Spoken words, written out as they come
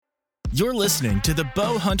You're listening to the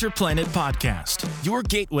Bow Hunter Planet podcast, your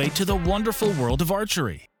gateway to the wonderful world of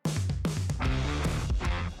archery.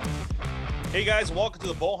 Hey guys, welcome to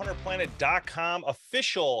the bowhunterplanet.com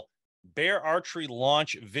official bear archery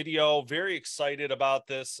launch video. Very excited about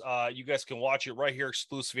this. You guys can watch it right here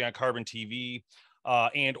exclusively on Carbon TV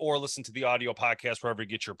and or listen to the audio podcast wherever you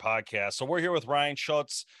get your podcast. So we're here with Ryan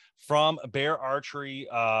Schutz from Bear Archery,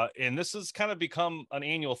 and this has kind of become an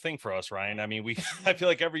annual thing for us, Ryan. I mean, I feel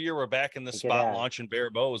like every year we're back in the spot launching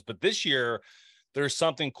bear bows, but this year there's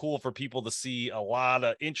something cool for people to see. A lot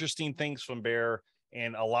of interesting things from Bear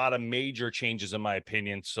and a lot of major changes, in my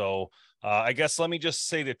opinion. So I guess let me just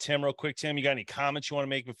say to Tim real quick. Tim, you got any comments you want to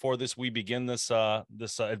make before we begin this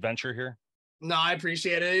adventure here? No, I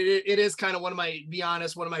appreciate it. It is kind of one of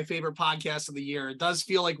my favorite podcasts of the year. It does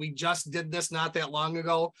feel like we just did this not that long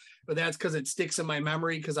ago, but that's because it sticks in my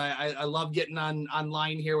memory because I love getting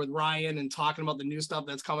online here with Ryan and talking about the new stuff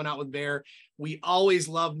that's coming out with Bear. We always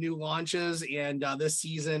love new launches, and this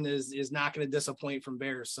season is not going to disappoint from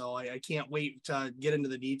Bear. So I can't wait to get into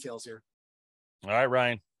the details here. All right,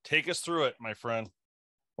 Ryan, take us through it, my friend.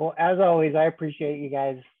 Well, as always, I appreciate you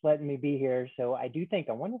guys letting me be here. So I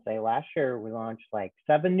want to say last year we launched like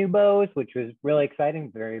 7 new bows, which was really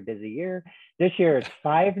exciting, very busy year. This year it's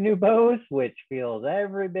 5 new bows, which feels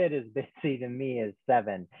every bit as busy to me as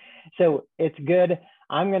 7. So it's good.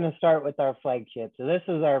 I'm going to start with our flagship. So this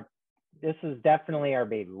is definitely our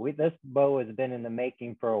baby. This bow has been in the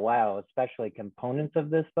making for a while, especially components of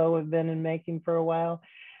this bow have been in making for a while.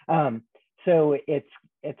 So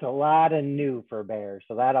it's a lot of new for Bear,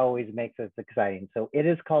 so that always makes us exciting. So it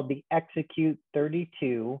is called the Execute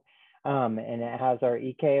 32, and it has our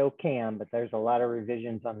EKO cam, but there's a lot of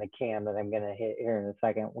revisions on the cam that I'm going to hit here in a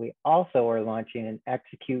second. We also are launching an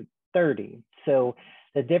Execute 30. So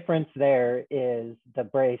the difference there is the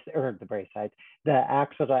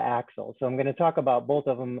axle to axle. So I'm going to talk about both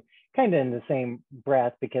of them kind of in the same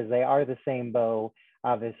breath because they are the same bow.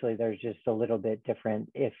 Obviously, there's just a little bit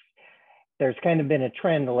different. There's kind of been a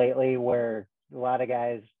trend lately where a lot of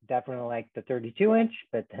guys definitely like the 32-inch,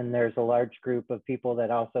 but then there's a large group of people that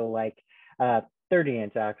also like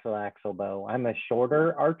 30-inch axle bow. I'm a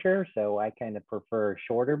shorter archer, so I kind of prefer a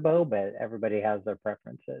shorter bow, but everybody has their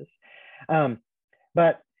preferences.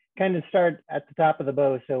 But kind of start at the top of the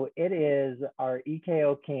bow. So it is our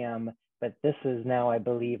EKO cam, but this is now, I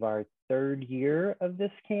believe, our 3rd year of this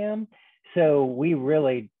cam. So we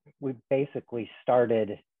basically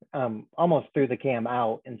started almost threw the cam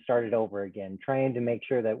out and started over again, trying to make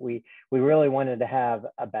sure that we really wanted to have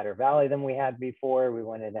a better valley than we had before. We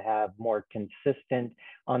wanted to have more consistent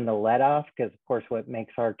on the let off because, of course, what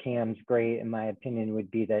makes our cams great, in my opinion,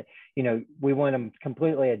 would be that, we want them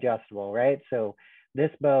completely adjustable, right? So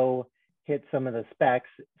this bow hits some of the specs,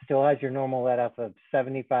 still has your normal let off of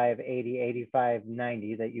 75, 80, 85,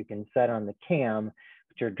 90 that you can set on the cam.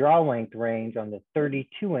 Your draw length range on the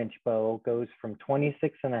 32-inch bow goes from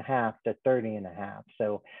 26.5 to 30.5.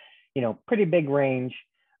 So, pretty big range.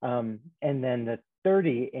 And then the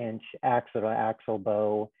 30-inch axle to axle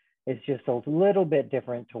bow is just a little bit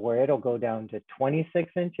different to where it'll go down to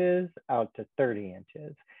 26 inches out to 30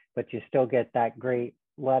 inches, but you still get that great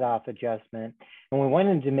let off adjustment. And we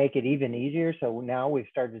wanted to make it even easier. So now we've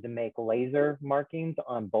started to make laser markings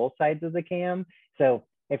on both sides of the cam. So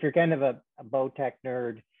if you're kind of a bow tech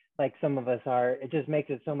nerd, like some of us are, it just makes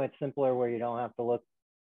it so much simpler where you don't have to look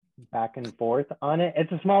back and forth on it.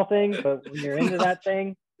 It's a small thing, but when you're into that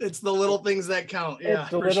thing, it's the little things that count. Yeah,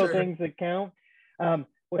 it's the little things that count.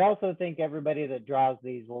 We also think everybody that draws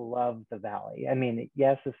these will love the Valley. I mean,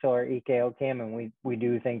 yes, it's still our EKO cam, and we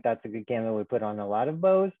do think that's a good cam that we put on a lot of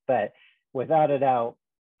bows, but without a doubt,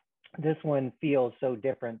 this one feels so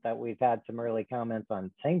different that we've had some early comments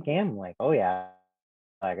on same cam, like, oh yeah,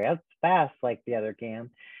 like that's fast like the other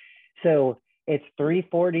cam. So it's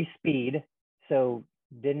 340 speed, so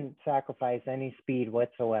didn't sacrifice any speed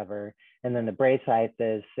whatsoever. And then the brace height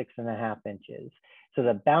is 6.5 inches. So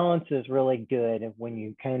the balance is really good when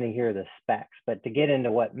you kind of hear the specs. But to get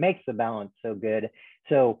into what makes the balance so good,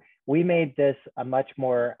 so we made this a much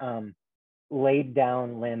more laid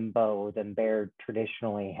down limb bow than Bear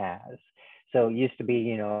traditionally has. So it used to be,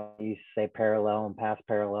 you used to say parallel and pass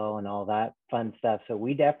parallel and all that fun stuff. So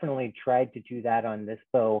we definitely tried to do that on this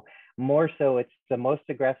bow. More so, it's the most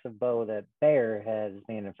aggressive bow that Bear has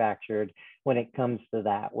manufactured when it comes to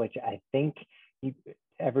that, which I think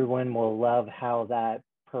everyone will love how that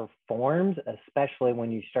performs, especially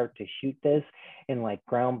when you start to shoot this in like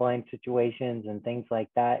ground blind situations and things like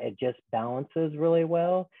that. It just balances really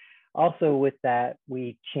well. Also with that,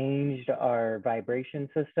 we changed our vibration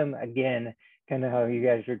system again, kind of how you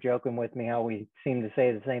guys were joking with me, how we seem to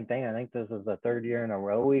say the same thing. I think this is the third year in a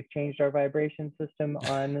row we've changed our vibration system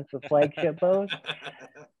on the flagship bows.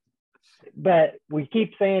 But we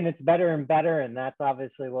keep saying it's better and better, and that's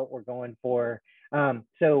obviously what we're going for.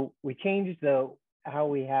 So we changed how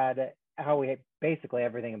we basically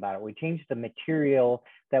everything about it. We changed the material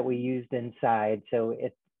that we used inside, so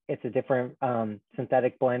it's a different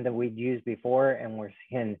synthetic blend than we'd used before, and we're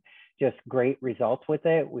seeing just great results with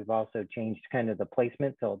it. We've also changed kind of the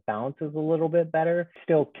placement so it bounces a little bit better.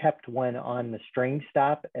 Still kept one on the string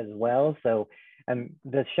stop as well. So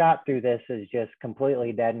the shot through this is just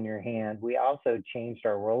completely dead in your hand. We also changed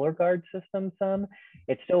our roller guard system some.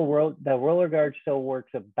 It's still the roller guard still works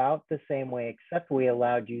about the same way, except we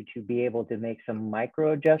allowed you to be able to make some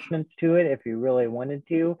micro adjustments to it if you really wanted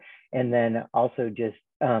to. And then also just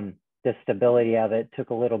the stability of it took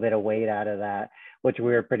a little bit of weight out of that, which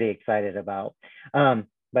we were pretty excited about.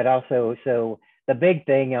 But also, so the big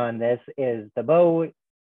thing on this is the bow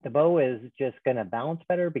is just going to bounce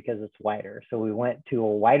better because it's wider. So we went to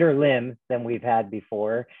a wider limb than we've had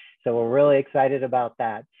before. So we're really excited about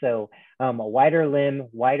that. So a wider limb,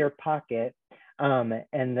 wider pocket, and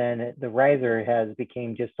then the riser has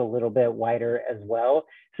became just a little bit wider as well.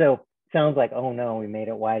 So sounds like, oh no, we made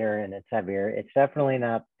it wider and it's heavier. It's definitely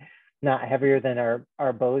not heavier than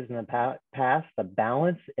our bows in the past. The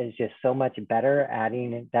balance is just so much better,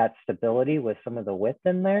 adding that stability with some of the width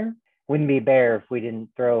in there. Wouldn't be Bear if we didn't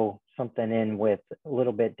throw something in with a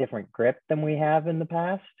little bit different grip than we have in the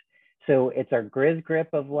past. So it's our Grizz grip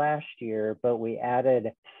of last year, but we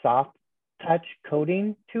added soft touch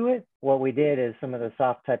coating to it. What we did is some of the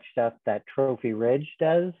soft touch stuff that Trophy Ridge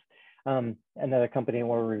does, another company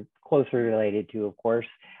we're closely related to, of course.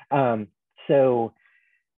 So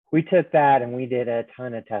we took that and we did a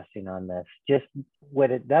ton of testing on this. Just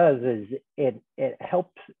what it does is it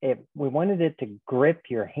helps it. We wanted it to grip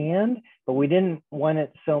your hand, but we didn't want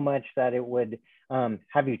it so much that it would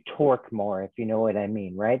have you torque more, if you know what I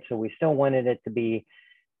mean, right? So we still wanted it to be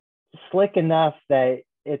slick enough that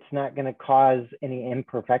it's not going to cause any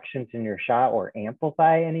imperfections in your shot or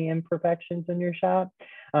amplify any imperfections in your shot,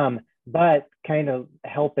 but kind of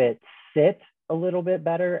help it sit a little bit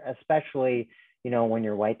better, especially when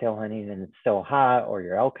you're whitetail hunting and it's still hot, or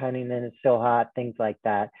you're elk hunting and it's still hot, things like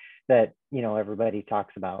that everybody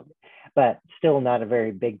talks about, but still not a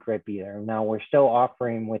very big grip either. Now we're still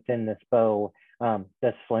offering within this bow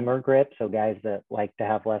the slimmer grip. So guys that like to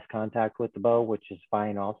have less contact with the bow, which is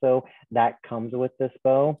fine also, that comes with this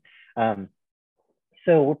bow.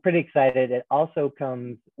 So we're pretty excited. It also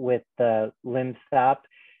comes with the limb stop.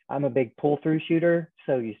 I'm a big pull through shooter,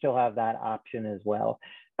 so you still have that option as well.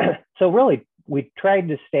 So really, we tried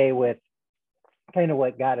to stay with kind of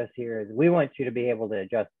what got us here is we want you to be able to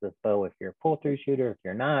adjust this bow if you're a pull through shooter. If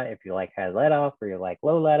you're not, if you like high let off or you like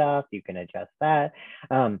low let off, you can adjust that.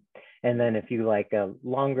 And then if you like a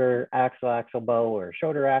longer axle bow or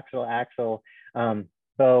shorter axle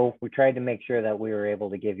bow, we tried to make sure that we were able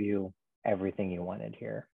to give you everything you wanted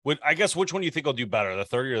here. I guess which one do you think will do better, the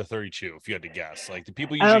 30 or the 32, if you had to guess? Like, do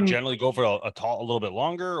people usually generally go for a little bit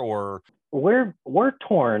longer, or we're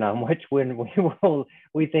torn on which one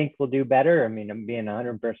we think will do better. I mean, I'm being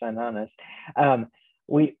 100% honest.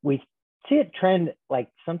 We see it trend like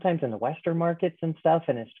sometimes in the Western markets and stuff,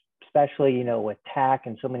 and it's especially with tack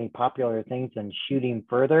and so many popular things and shooting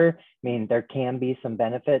further. I mean, there can be some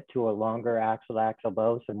benefit to a longer axle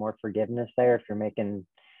bow, some more forgiveness there if you're making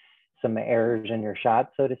some errors in your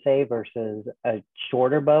shot, so to say, versus a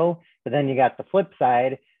shorter bow. But then you got the flip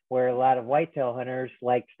side where a lot of whitetail hunters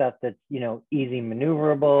like stuff that's, easy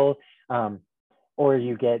maneuverable, or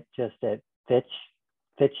you get just it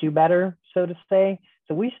fits you better, so to say.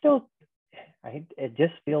 So we still, it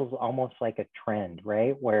just feels almost like a trend,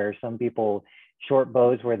 right? Where some people, short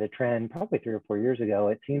bows were the trend probably 3 or 4 years ago.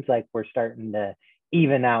 It seems like we're starting to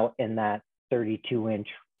even out in that 32-inch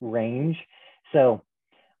range. So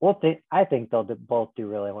I think they'll both do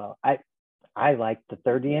really well. I like the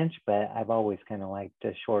 30-inch, but I've always kind of liked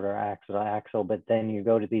the shorter axle. But then you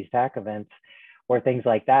go to these tack events or things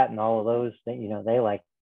like that, and all of those, they like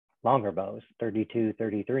longer bows, 32,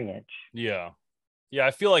 33-inch. Yeah.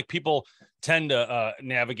 I feel like people tend to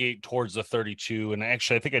navigate towards the 32. And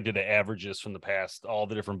actually, I think I did the averages from the past, all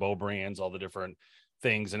the different bow brands, all the different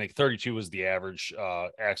things. And 32 was the average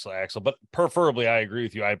axle. But preferably, I agree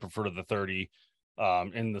with you. I prefer the 30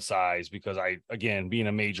 in the size, because again, being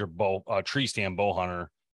a major tree stand bow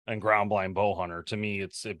hunter and ground blind bow hunter, to me,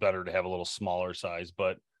 it's better to have a little smaller size.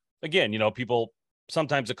 But again, people,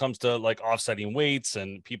 sometimes it comes to like offsetting weights,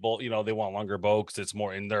 and people, they want longer bow because it's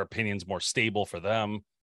more, in their opinions, more stable for them.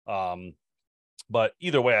 But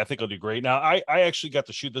either way, I think it'll do great. Now, I actually got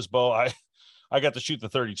to shoot this bow. I got to shoot the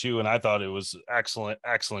 32, and I thought it was excellent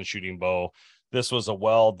shooting bow. This was a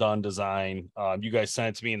well done design. You guys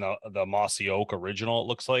sent it to me in the mossy oak original. It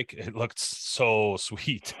looks like it looked so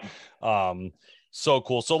sweet. So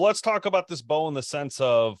cool. So let's talk about this bow in the sense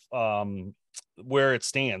of where it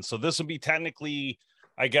stands. So this would be technically,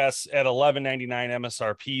 I guess, at $11.99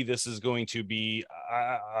 MSRP. This is going to be,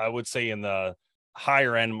 I would say, in the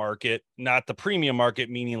higher end market, not the premium market,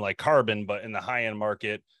 meaning like carbon, but in the high end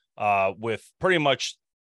market, with pretty much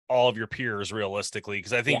all of your peers realistically,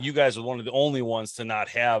 because I think you guys are one of the only ones to not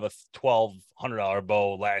have a $1,200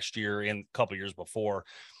 bow last year and a couple years before.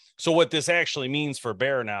 So what this actually means for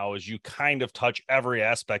Bear now is you kind of touch every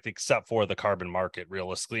aspect except for the carbon market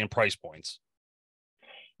realistically and price points.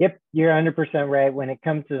 Yep, you're 100% right. When it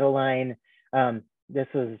comes to the line, this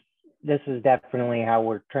is definitely how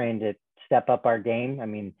we're trying to step up our game. I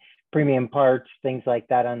mean, premium parts, things like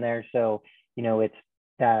that on there. So, you know, it's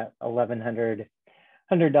that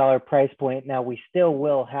 $1,100 price point. Now we still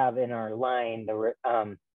will have in our line the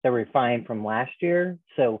refined from last year.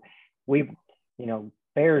 So we, you know,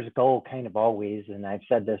 Bear's goal kind of always, and I've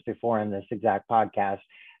said this before on this exact podcast,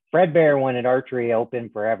 Fred Bear wanted archery open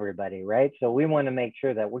for everybody, right? So we want to make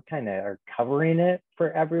sure that we kind of are covering it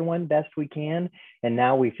for everyone best we can. And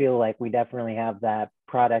now we feel like we definitely have that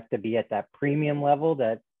product to be at that premium level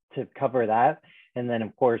to cover that. And then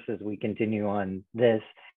of course, as we continue on this,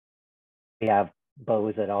 we have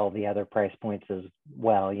bows at all the other price points as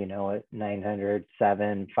well, you know, at 900,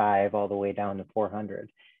 7, 5, all the way down to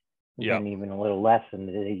 400. And even a little less in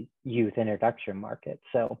the youth introduction market.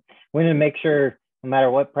 So we want to make sure no matter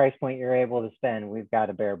what price point you're able to spend, we've got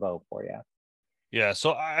a Bear bow for you. Yeah.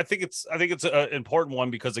 So I think it's an important one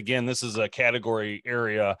because again, this is a category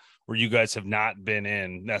area where you guys have not been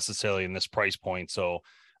in necessarily in this price point. So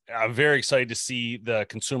I'm very excited to see the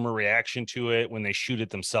consumer reaction to it when they shoot it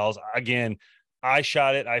themselves. Again, I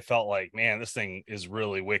shot it. I felt like, man, this thing is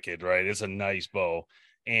really wicked, right? It's a nice bow.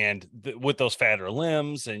 And with those fatter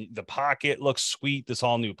limbs and the pocket looks sweet, this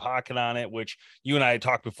all new pocket on it, which you and I had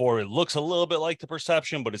talked before, it looks a little bit like the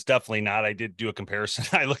Perception, but it's definitely not. I did do a comparison.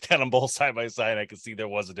 I looked at them both side by side. I could see there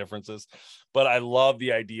was a differences, but I love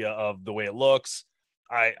the idea of the way it looks.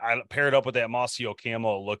 I paired up with that mossy oak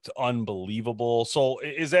camo. It looked unbelievable. So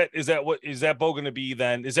is that bow going to be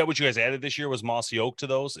then? Is that what you guys added this year, was mossy oak to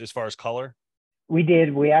those as far as color? We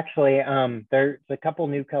did. We actually, there's a couple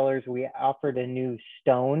new colors. We offered a new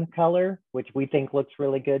stone color, which we think looks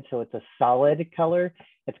really good. So it's a solid color.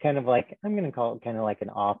 It's kind of like, I'm going to call it kind of like an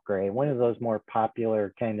off gray, one of those more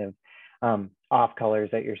popular kind of off colors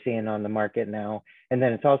that you're seeing on the market now. And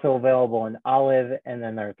then it's also available in olive, and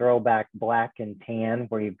then our throwback black and tan,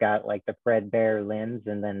 where you've got like the Fred Bear lens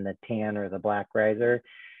and then the tan or the black riser.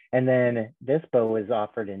 And then this bow is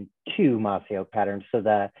offered in 2 mossy oak patterns. So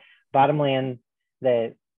the bottomland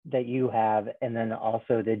that you have, and then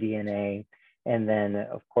also the DNA, and then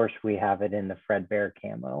of course we have it in the Fred Bear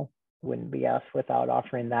camo. Wouldn't be us without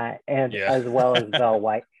offering that, and as well as Bell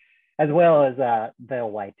White,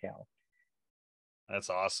 Bell Whitetail.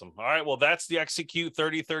 That's awesome. All right, well, that's the Execute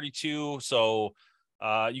 3032. So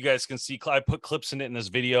you guys can see, I put clips in it in this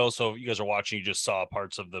video, so if you guys are watching, you just saw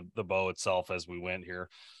parts of the bow itself as we went here.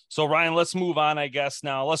 So Ryan, let's move on, I guess,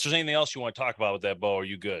 now, unless there's anything else you want to talk about with that bow. Are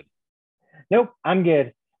you good? Nope, I'm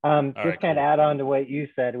good. Just right, kind of add on to what you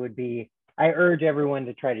said would be, I urge everyone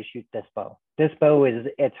to try to shoot this bow. This bow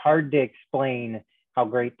it's hard to explain how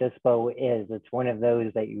great this bow is. It's one of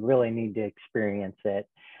those that you really need to experience it,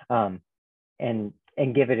 and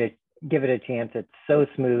give it a chance. It's so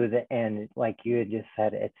smooth, and like you had just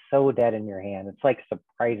said, it's so dead in your hand. It's like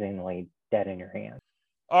surprisingly dead in your hand.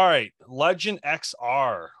 All right, Legend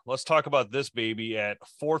XR. Let's talk about this baby at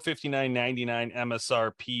 $459.99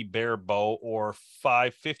 MSRP Bear bow, or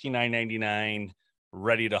 $559.99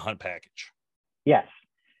 ready to hunt package. Yes.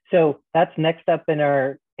 So that's next up in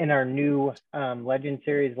our new Legend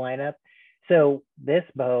series lineup. So this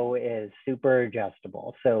bow is super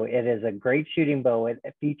adjustable. So it is a great shooting bow. It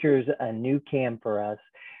features a new cam for us.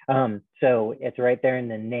 So it's right there in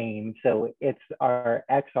the name. So it's our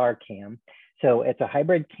XR cam. So it's a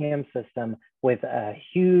hybrid cam system with a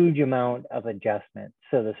huge amount of adjustment.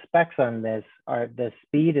 So the specs on this are, the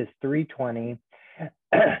speed is 320,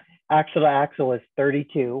 axle to axle is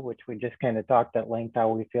 32, which we just kind of talked at length how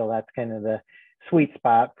we feel that's kind of the sweet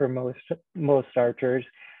spot for most archers.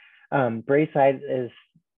 Brace height is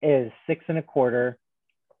 6 1/4.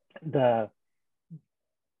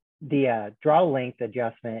 The draw length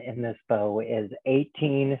adjustment in this bow is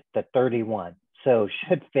 18 to 31. So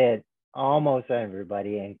should fit almost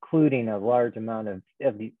everybody, including a large amount of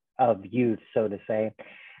of youth, so to say.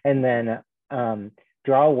 And then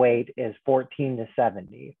draw weight is 14 to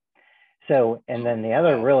 70. So, and then the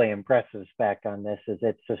other really impressive spec on this is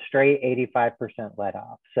it's a straight 85% let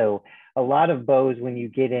off. So a lot of bows, when you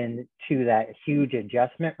get into that huge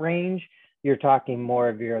adjustment range, you're talking more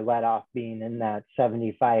of your let off being in that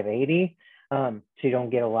 75, 80. So you don't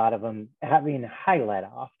get a lot of them having high let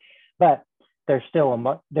off, but there's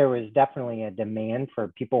still there was definitely a demand for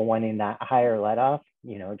people wanting that higher let off,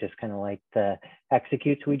 you know, just kind of like the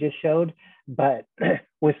executes we just showed, but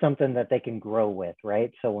with something that they can grow with,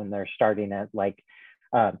 right? So when they're starting at like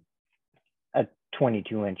a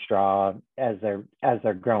 22-inch draw as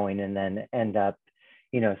they're growing, and then end up,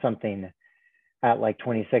 you know, something at like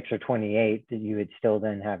 26 or 28, that you would still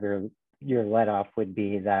then have your let off would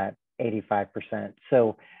be that 85%.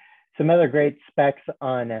 So some other great specs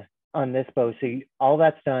on this bow. So all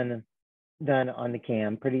that's done on the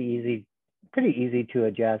cam, pretty easy to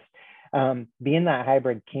adjust. Being that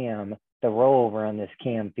hybrid cam, the rollover on this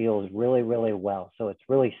cam feels really, really well. So it's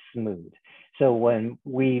really smooth. So when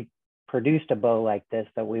we produced a bow like this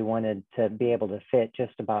that we wanted to be able to fit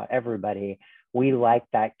just about everybody, we like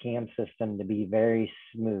that cam system to be very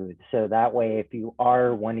smooth. So that way, if you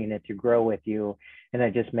are wanting it to grow with you, and I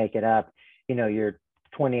just make it up, you know, you're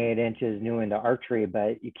 28 inches new into archery,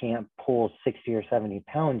 but you can't pull 60 or 70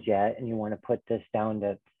 pounds yet, and you want to put this down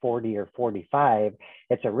to 40 or 45,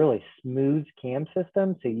 it's a really smooth cam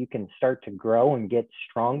system. So you can start to grow and get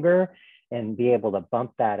stronger and be able to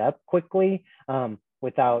bump that up quickly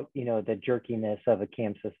without, you know, the jerkiness of a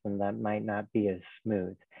cam system that might not be as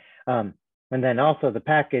smooth. And then also the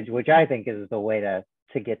package, which I think is the way to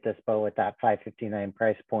get this bow at that $559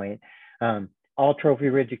 price point. All Trophy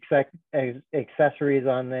Ridge accessories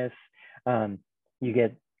on this. You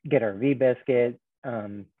get our V-biscuit.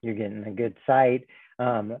 You're getting a good sight.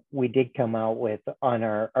 We did come out with, on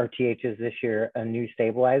our RTHs this year, a new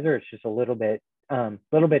stabilizer. It's just a little bit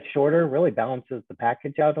shorter, really balances the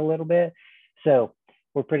package out a little bit. So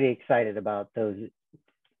we're pretty excited about those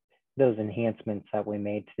enhancements that we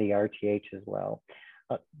made to the RTH as well.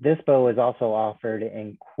 This bow is also offered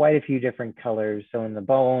in quite a few different colors. So in the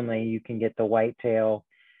bow only, you can get the whitetail,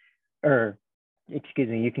 you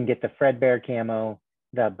can get the Fredbear camo,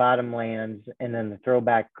 the Bottomlands, and then the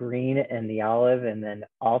throwback green and the olive, and then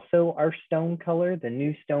also our stone color. The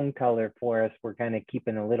new stone color for us, we're kind of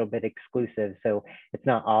keeping a little bit exclusive. So it's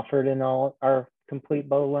not offered in all our complete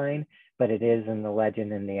bow line, but it is in the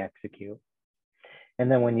Legend and the Execute.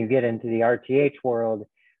 And then when you get into the RTH world,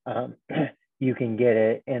 you can get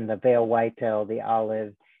it in the Veil Whitetail, the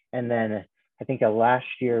olive, and then I think last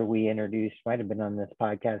year we introduced, might have been on this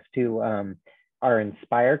podcast too, our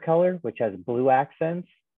Inspire color, which has blue accents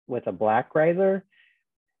with a black riser,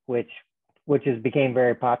 which has became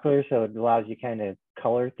very popular. So it allows you kind of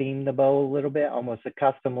color theme the bow a little bit, almost a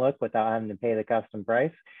custom look without having to pay the custom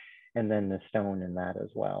price. And then the stone in that as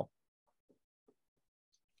well.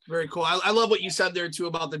 Very cool. I love what you said there too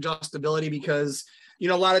about the adjustability, because, you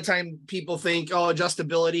know, a lot of time people think, oh,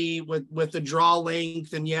 adjustability with the draw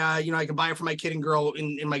length, and yeah, you know, I can buy it for my kid and grow,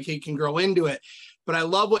 and my kid can grow into it. But I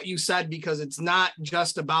love what you said, because it's not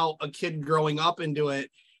just about a kid growing up into it.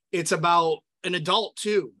 It's about an adult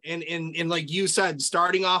too. And like you said,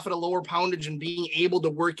 starting off at a lower poundage and being able to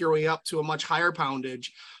work your way up to a much higher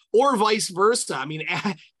poundage, or vice versa. I mean,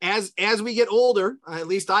 as we get older, at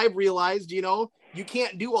least I've realized, you know, you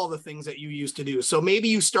can't do all the things that you used to do. So maybe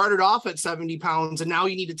you started off at 70 pounds and now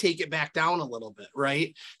you need to take it back down a little bit,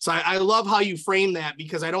 right? So I love how you frame that,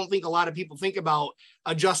 because I don't think a lot of people think about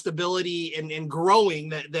adjustability and growing,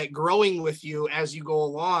 that growing with you as you go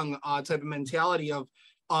along, type of mentality of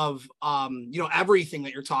you know, everything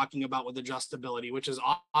that you're talking about with adjustability, which is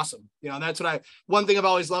awesome. You know, that's what one thing I've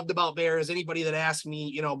always loved about Bear is anybody that asks me,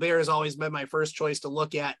 you know, Bear has always been my first choice to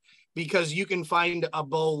look at, because you can find a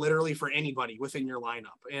bow literally for anybody within your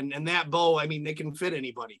lineup. And that bow, I mean, they can fit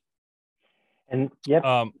anybody. And yep,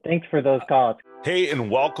 thanks for those calls. Hey, and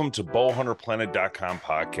welcome to bowhunterplanet.com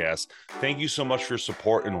podcast. Thank you so much for your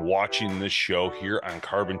support and watching this show here on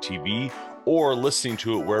Carbon TV, or listening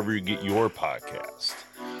to it wherever you get your podcast.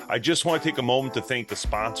 I just want to take a moment to thank the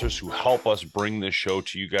sponsors who help us bring this show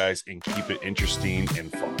to you guys and keep it interesting and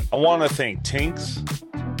fun. I want to thank Tinks,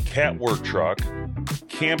 Cat Work Truck,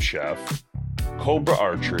 Camp Chef, Cobra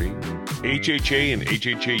Archery, HHA and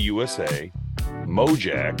HHA USA,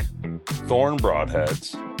 Mojack, Thorn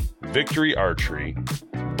Broadheads, Victory Archery,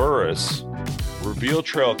 Burris, Reveal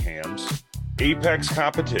Trail Cams, Apex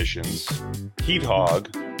Competitions, Heat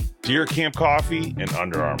Hog, Deer Camp Coffee, and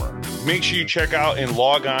Under Armour. Make sure you check out and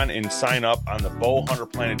log on and sign up on the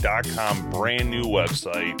bowhunterplanet.com brand new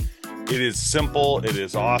website. It is simple, it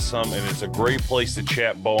is awesome, and it's a great place to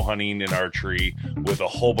chat bow hunting and archery with a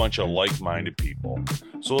whole bunch of like-minded people.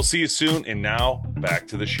 So we'll see you soon, and now back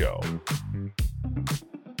to the show.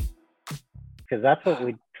 Because that's what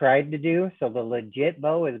we tried to do. So the legit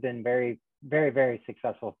bow has been very, very, very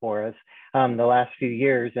successful for us the last few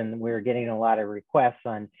years, and we're getting a lot of requests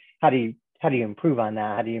on how do you improve on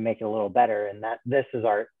that? How do you make it a little better? And this is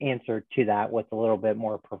our answer to that, with a little bit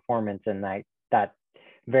more performance, and that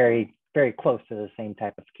very, very close to the same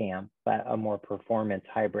type of cam, but a more performance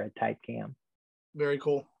hybrid type cam. Very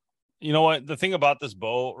cool. You know what? The thing about this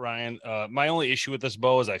bow, Ryan, my only issue with this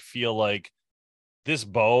bow is I feel like this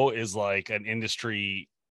bow is like an industry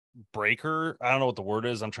breaker. I don't know what the word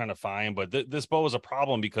is I'm trying to find, but this bow is a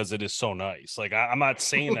problem because it is so nice. Like I'm not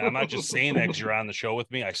saying that. I'm not just saying that because you're on the show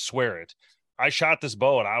with me. I swear it. I shot this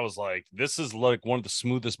bow and I was like, this is like one of the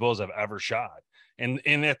smoothest bows I've ever shot. And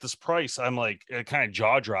at this price, I'm like, it kind of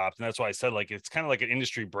jaw dropped. And that's why I said, like, it's kind of like an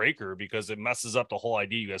industry breaker because it messes up the whole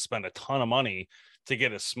idea. You guys spend a ton of money to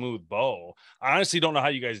get a smooth bow. I honestly don't know how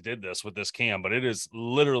you guys did this with this cam, but it is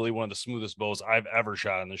literally one of the smoothest bows I've ever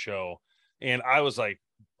shot in the show. And I was like,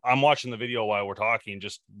 I'm watching the video while we're talking,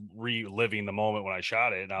 just reliving the moment when I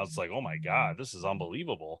shot it. And I was like, oh my God, this is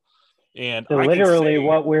unbelievable. And so literally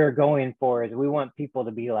what we're going for is we want people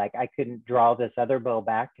to be like, I couldn't draw this other bow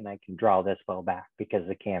back and I can draw this bow back because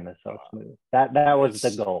the cam is so smooth. That was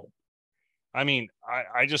the goal. I mean,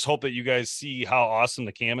 I just hope that you guys see how awesome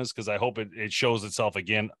the cam is, because I hope it shows itself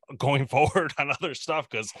again going forward on other stuff,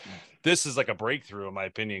 because this is like a breakthrough in my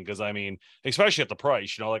opinion. Because I mean, especially at the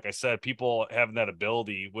price, like I said, people having that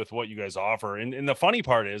ability with what you guys offer. And the funny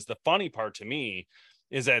part to me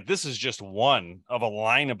is that this is just one of a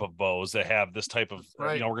lineup of bows that have this type of,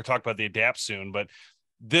 right. We're going to talk about the Adapt soon, but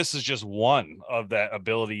this is just one of that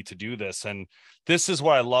ability to do this. And this is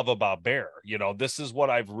what I love about Bear. This is what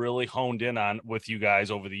I've really honed in on with you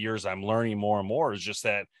guys over the years. I'm learning more and more, is just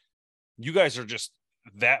that you guys are just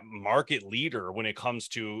that market leader when it comes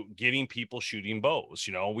to getting people shooting bows.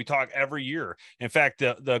 We talk every year. In fact,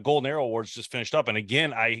 the Golden Arrow Awards just finished up. And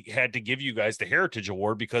again, I had to give you guys the Heritage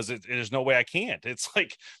Award because there's no way I can't. It's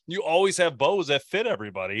like, you always have bows that fit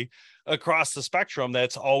everybody across the spectrum.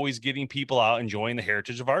 That's always getting people out enjoying the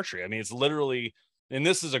heritage of archery. I mean, it's literally, and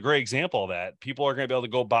this is a great example of that. People are going to be able to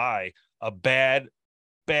go buy a bad,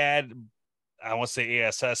 I want to say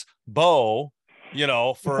ASS bow,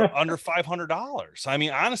 for under $500. I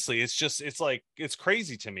mean, honestly, it's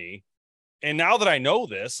crazy to me. And now that I know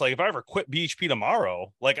this, like if I ever quit BHP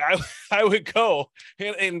tomorrow, like I would go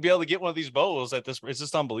and be able to get one of these bows at this. It's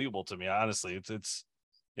just unbelievable to me. Honestly,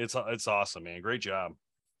 it's awesome, man. Great job.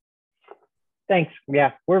 Thanks.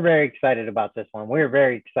 Yeah, we're very excited about this one. We're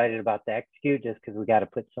very excited about the Execute, just because we got to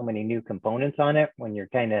put so many new components on it. When you're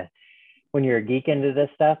a geek into this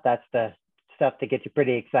stuff, that's the stuff to get you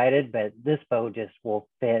pretty excited. But this bow just will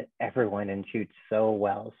fit everyone and shoot so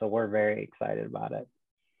well. So we're very excited about it.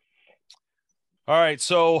 All right,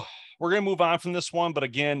 so we're going to move on from this one. But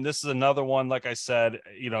again, this is another one. Like I said,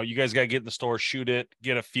 you guys got to get in the store, shoot it,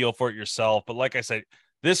 get a feel for it yourself. But like I said,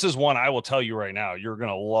 this is one I will tell you right now, you're going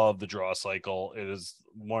to love the Draw Cycle. It is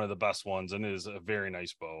one of the best ones, and it is a very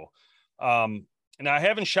nice bow. And I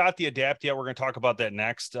haven't shot the Adapt yet. We're going to talk about that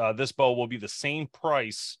next. This bow will be the same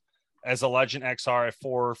price as a Legend XR at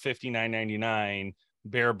 $459.99.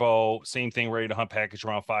 Bear bow, same thing, ready to hunt package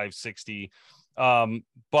around $560.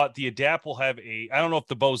 But the Adapt will have I don't know if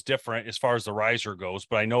the bow's different as far as the riser goes,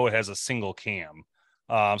 but I know it has a single cam.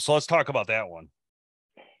 So let's talk about that one.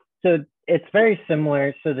 So it's very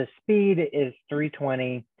similar. So the speed is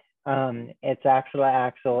 320. Its axle to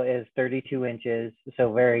axle is 32 inches.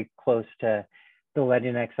 So very close to the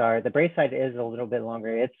Legend XR. The brace height is a little bit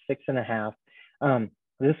longer. It's 6.5.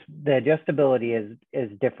 The adjustability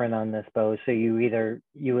is different on this bow. So you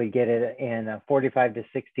would get it in a 45 to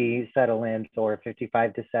 60 set of limbs or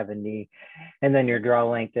 55 to 70. And then your draw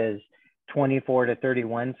length is 24 to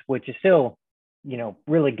 31, which is still,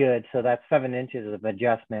 really good. So that's 7 inches of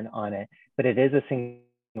adjustment on it, but it is a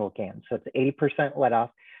single cam. So it's 80% let off.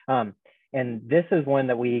 And this is one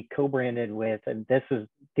that we co-branded with, and this is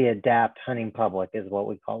the Adapt Hunting Public is what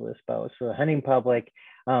we call this bow. So the Hunting Public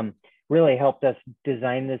really helped us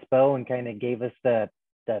design this bow and kind of gave us the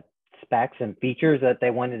specs and features that they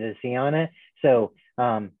wanted to see on it. So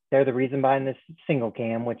they're the reason behind this single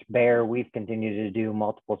cam, which Bear, we've continued to do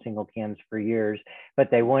multiple single cams for years, but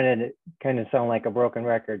they wanted to kind of sound like a broken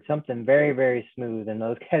record, something very, very smooth. And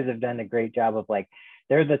those guys have done a great job of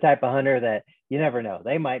they're the type of hunter that you never know.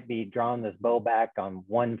 They might be drawing this bow back on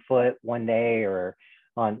 1 foot one day or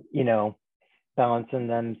on, balancing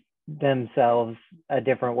themselves a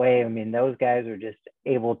different way. I mean, those guys are just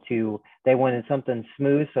able to, they wanted something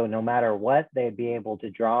smooth, so no matter what, they'd be able to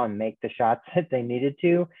draw and make the shots that they needed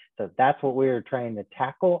to. So that's what we were trying to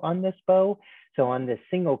tackle on this bow. So on this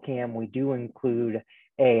single cam, we do include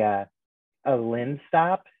a lens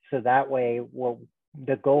stop. So that way, what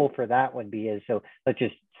the goal for that would be is, so let's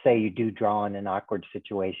just say you do draw in an awkward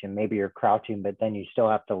situation. Maybe you're crouching, but then you still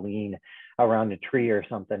have to lean around a tree or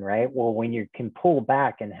something, right? Well, when you can pull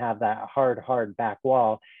back and have that hard back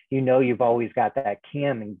wall, you know you've always got that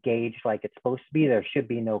cam engaged like it's supposed to be. There should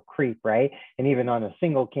be no creep, right? And even on a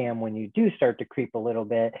single cam, when you do start to creep a little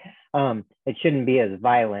bit, it shouldn't be as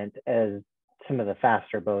violent as some of the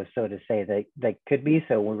faster bows, so to say, that could be.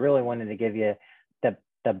 So we really wanted to give you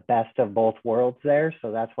the best of both worlds there.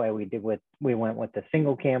 So that's why we went with the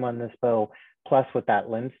single cam on this bow, plus with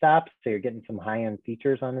that lens stop. So you're getting some high-end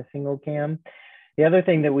features on the single cam. The other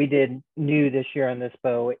thing that we did new this year on this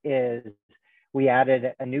bow is we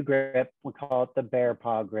added a new grip. We call it the Bear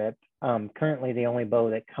Paw grip. Currently, the only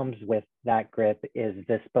bow that comes with that grip is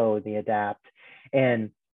this bow, the Adapt.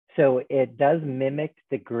 And so it does mimic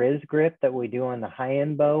the Grizz grip that we do on the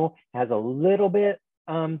high-end bow. It has a little bit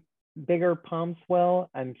bigger palm swell.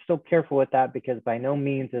 I'm still careful with that because by no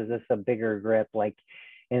means is this a bigger grip like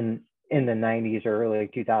in the 90s or early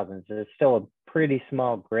 2000s. It's still a pretty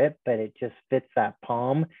small grip, but it just fits that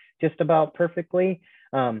palm just about perfectly,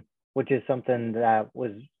 which is something that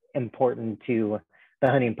was important to the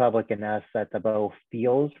hunting public and us, that the bow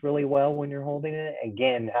feels really well when you're holding it.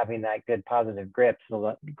 Again, having that good positive grips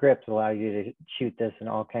allow you to shoot this in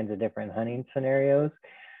all kinds of different hunting scenarios.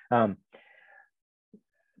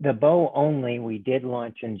 The bow only, we did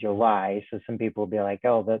launch in July. So some people will be like,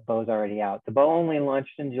 oh, the bow's already out. The bow only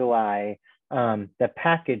launched in July. The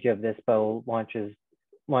package of this bow launches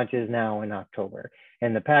now in October.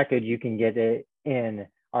 And the package, you can get it in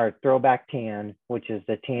our throwback tan, which is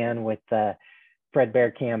the tan with the Fred Bear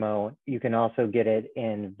camo. You can also get it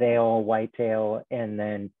in Veil, Whitetail, and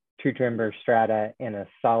then True Timber Strata in a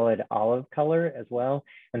solid olive color as well.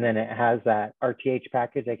 And then it has that RTH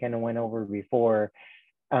package I kind of went over before.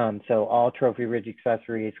 So all Trophy Ridge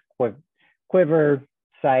accessories, quiver,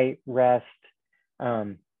 sight, rest,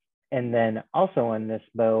 and then also on this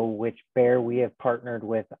bow, which Bear, we have partnered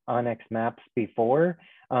with Onyx Maps before,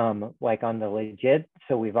 like on the Legit.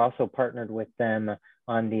 So we've also partnered with them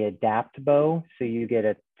on the Adapt bow. So you get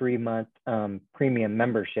a 3-month premium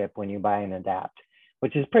membership when you buy an Adapt,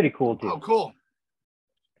 which is pretty cool too. Oh, cool.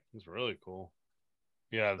 It's really cool.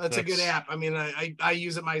 Yeah, that's a good app. I mean, I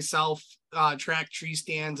use it myself, track tree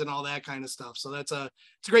stands and all that kind of stuff. So it's a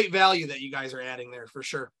great value that you guys are adding there for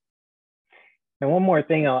sure. And one more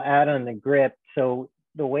thing I'll add on the grip. So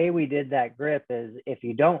the way we did that grip is if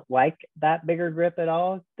you don't like that bigger grip at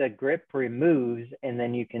all, the grip removes and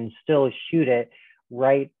then you can still shoot it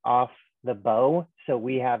right off the bow. So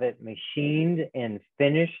we have it machined and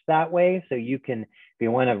finished that way. So you can, if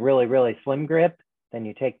you want a really, really slim grip, then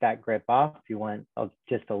you take that grip off. If you want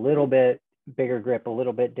just a little bit bigger grip, a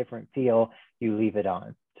little bit different feel, you leave it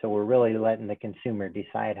on. So we're really letting the consumer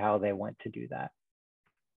decide how they want to do that.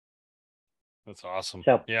 That's awesome.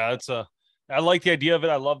 So yeah, I like the idea of it.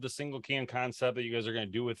 I love the single cam concept that you guys are going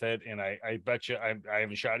to do with it. And I bet you, I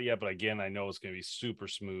haven't shot it yet, but again, I know it's going to be super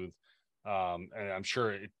smooth. And I'm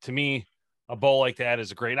sure to me, a bow like that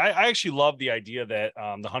is great. I actually love the idea that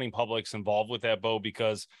the hunting public's involved with that bow,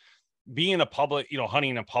 because being a public,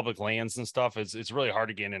 hunting in public lands and stuff it's really hard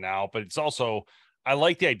to get in and out, but it's also, I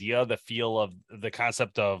like the idea, the feel of the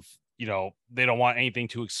concept of, they don't want anything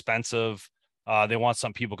too expensive. They want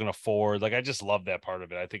something people can afford. Like, I just love that part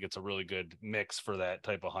of it. I think it's a really good mix for that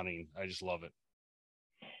type of hunting. I just love it.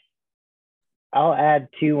 I'll add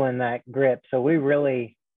too on that grip. So we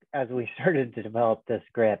really, as we started to develop this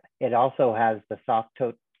grip, it also has the soft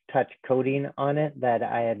touch coating on it that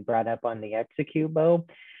I had brought up on the Execute bow.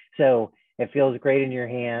 So it feels great in your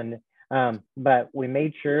hand. But we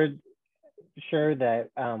made sure that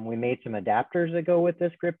we made some adapters that go with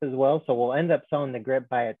this grip as well. So we'll end up selling the grip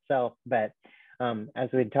by itself. But as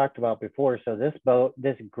we talked about before, so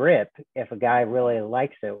this grip, if a guy really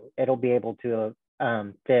likes it, it'll be able to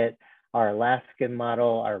fit our Alaskan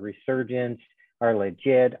model, our Resurgence, our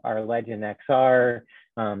Legit, our Legend XR,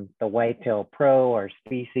 the Whitetail Pro, our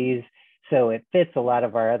Species. So it fits a lot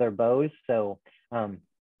of our other bows. So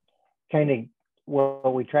kind of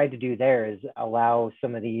what we tried to do there is allow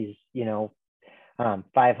some of these, $500,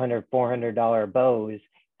 $400 bows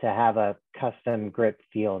to have a custom grip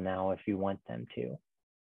feel now if you want them to.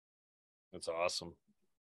 That's awesome.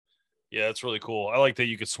 Yeah, that's really cool. I like that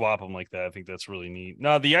you could swap them like that. I think that's really neat.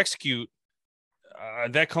 Now, the Execute,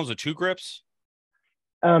 that comes with 2 grips?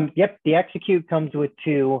 Yep, the Execute comes with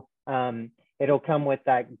two. It'll come with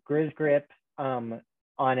that Grizz grip on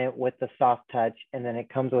it with the soft touch, and then it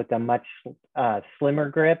comes with a much slimmer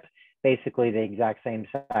grip, basically the exact same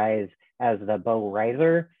size as the bow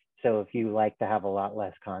riser. So if you like to have a lot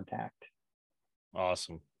less contact.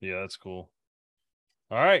 Awesome. Yeah, that's cool.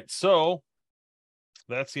 All right, so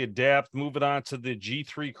that's the Adapt. Moving on to the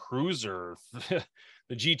G3 Cruiser.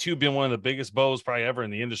 The G2 being one of the biggest bows probably ever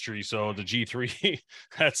in the industry. So the G3,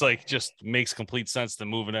 that's like just makes complete sense to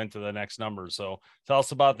moving into the next number. So tell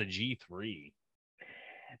us about the G3.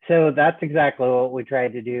 So that's exactly what we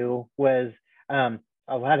tried to do was a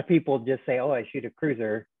lot of people just say, oh, I shoot a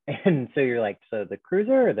cruiser. And so you're like, so the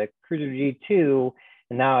cruiser or the Cruiser G2?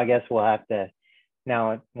 And now I guess we'll have to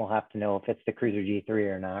know if it's the Cruiser G3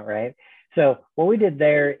 or not, right? So what we did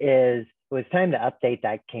there is it was time to update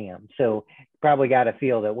that cam. So you probably got a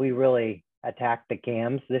feel that we really attacked the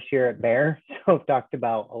cams this year at Bear. So we've talked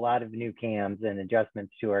about a lot of new cams and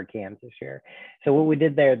adjustments to our cams this year. So what we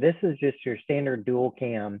did there, this is just your standard dual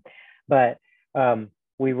cam, but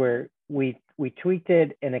we tweaked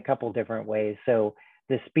it in a couple different ways. So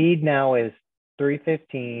the speed now is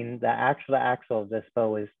 315. The axle of this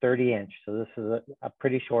bow is 30 inch. So this is a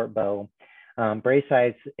pretty short bow. Brace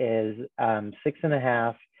size is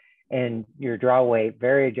 6.5, and your draw weight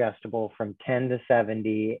very adjustable from 10 to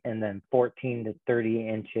 70, and then 14 to 30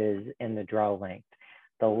 inches in the draw length.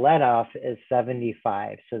 The let off is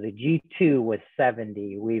 75. So the G2 was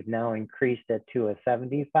 70. We've now increased it to a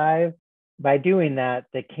 75. By doing that,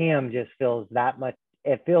 the cam just feels that much.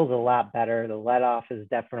 It feels a lot better. The let off is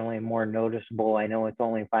definitely more noticeable. I know it's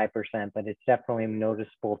only 5%, but it's definitely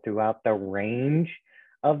noticeable throughout the range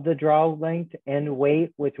of the draw length and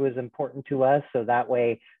weight, which was important to us. So that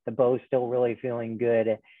way the bow's still really feeling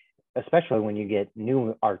good, especially when you get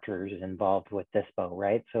new archers involved with this bow,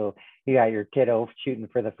 right? So you got your kiddo shooting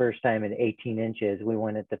for the first time at 18 inches. We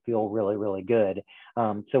want it to feel really, really good.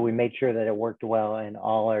 So we made sure that it worked well in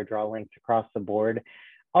all our draw lengths across the board.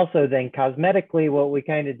 Also then cosmetically, what we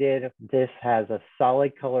kind of did, this has a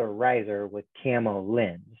solid color riser with camo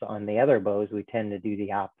lens. On the other bows, we tend to do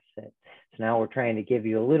the opposite. So now we're trying to give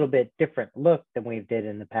you a little bit different look than we did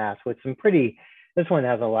in the past with some this one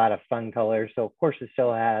has a lot of fun colors. So of course it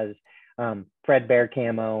still has Fred Bear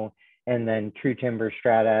camo and then True Timber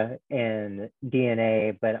Strata and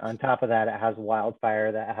DNA. But on top of that, it has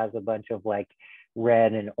Wildfire that has a bunch of like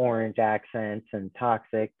red and orange accents, and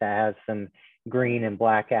Toxic that has some green and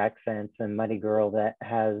black accents, and Muddy Girl that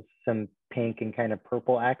has some pink and kind of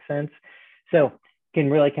purple accents. So you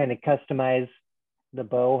can really kind of customize the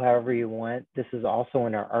bow however you want. This is also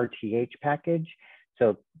in our RTH package.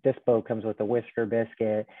 So this bow comes with a whisker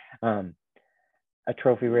biscuit, a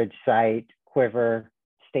trophy ridge sight, quiver,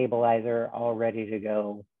 stabilizer, all ready to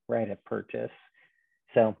go right at purchase.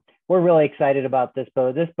 So we're really excited about this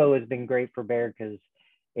bow. This bow has been great for Bear because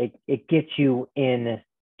it gets you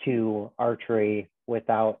into archery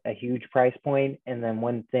without a huge price point. And then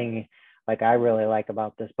one thing like I really like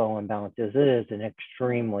about this bow and balance is it is an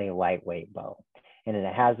extremely lightweight bow. And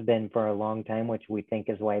it has been for a long time, which we think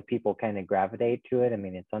is why people kind of gravitate to it. I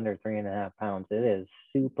mean, it's under 3.5 pounds. It is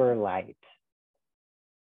super light.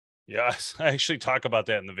 Yes, I actually talk about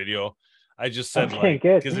that in the video. I just said Okay, like,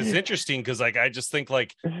 good. because it's interesting, because like I just think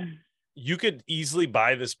like you could easily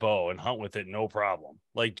buy this bow and hunt with it, no problem.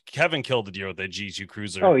 Like Kevin killed the deer with that G2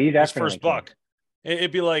 Cruiser. Oh, you definitely his first buck.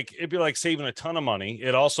 It'd be like saving a ton of money.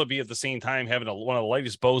 It'd also be at the same time having one of the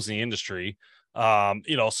lightest bows in the industry.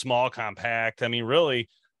 Small, compact. I mean, really.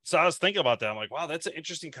 So I was thinking about that. I'm like, wow, that's an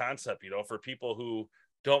interesting concept, for people who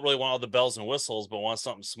don't really want all the bells and whistles, but want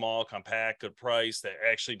something small, compact, good price that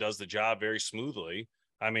actually does the job very smoothly.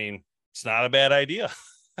 I mean, it's not a bad idea.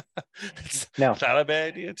 It's not a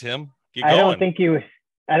bad idea, Tim. Get going. I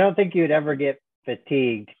don't think you'd ever get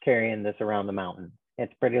fatigued carrying this around the mountain.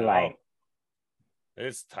 It's pretty light.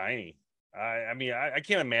 It's tiny. I mean, I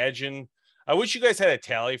can't imagine. I wish you guys had a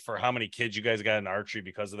tally for how many kids you guys got in archery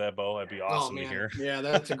because of that bow. That'd be awesome to hear. Yeah,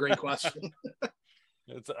 that's a great question.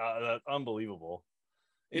 It's unbelievable.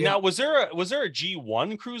 Yeah. Now, was there a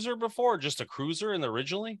G1 Cruiser before, or just a Cruiser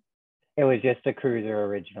originally? It was just a Cruiser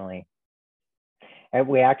originally. And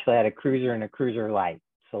we actually had a Cruiser and a Cruiser Light,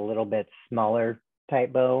 so a little bit smaller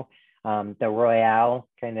type bow. The Royale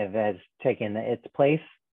kind of has taken its place.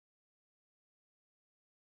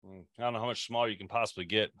 I don't know how much smaller you can possibly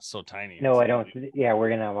get. It's so tiny. No, I don't. Yeah, we're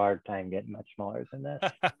gonna have a hard time getting much smaller than this.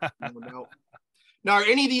 Now, are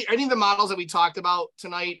any of the models that we talked about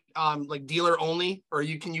tonight, like dealer only, or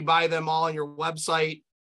can you buy them all on your website?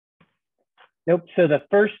 Nope. So the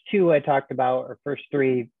first two I talked about, or first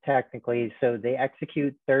three technically. So the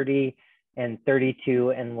Execute 30 and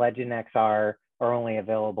 32 and Legend XR are only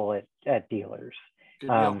available at dealers. Good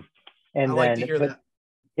deal. And I like to hear that.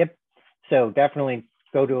 Yep. So definitely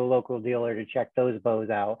go to a local dealer to check those bows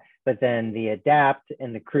out. But then the Adapt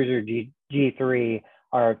and the Cruiser G3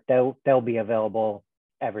 they'll be available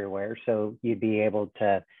everywhere. So you'd be able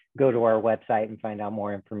to go to our website and find out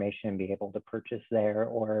more information and be able to purchase there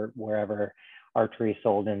or wherever archery is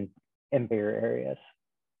sold in Bear areas.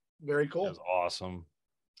 Very cool. That's awesome.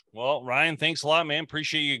 Well, Ryan, thanks a lot, man.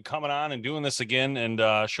 Appreciate you coming on and doing this again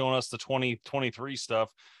and showing us the 2023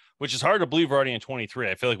 stuff, which is hard to believe we're already in 23.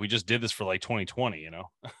 I feel like we just did this for like 2020, you know?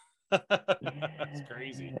 It's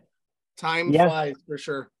crazy. Time flies for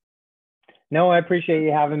sure. No, I appreciate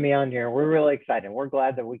you having me on here. We're really excited. We're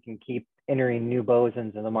glad that we can keep entering new bows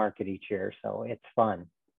into the market each year. So it's fun.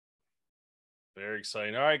 Very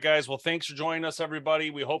exciting. All right, guys. Well, thanks for joining us, everybody.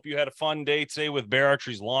 We hope you had a fun day today with Bear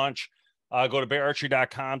Archery's launch. Go to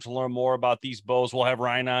beararchery.com to learn more about these bows. We'll have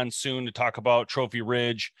Ryan on soon to talk about Trophy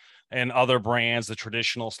Ridge and other brands, the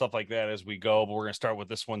traditional stuff like that as we go. But we're going to start with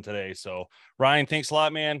this one today. So, Ryan, thanks a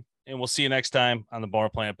lot, man. And we'll see you next time on the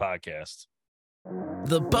Bowhunter Planet Podcast.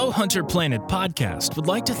 The Bowhunter Planet Podcast would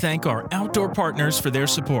like to thank our outdoor partners for their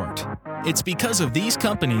support. It's because of these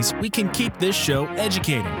companies we can keep this show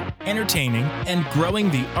educating, entertaining, and growing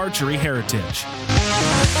the archery heritage.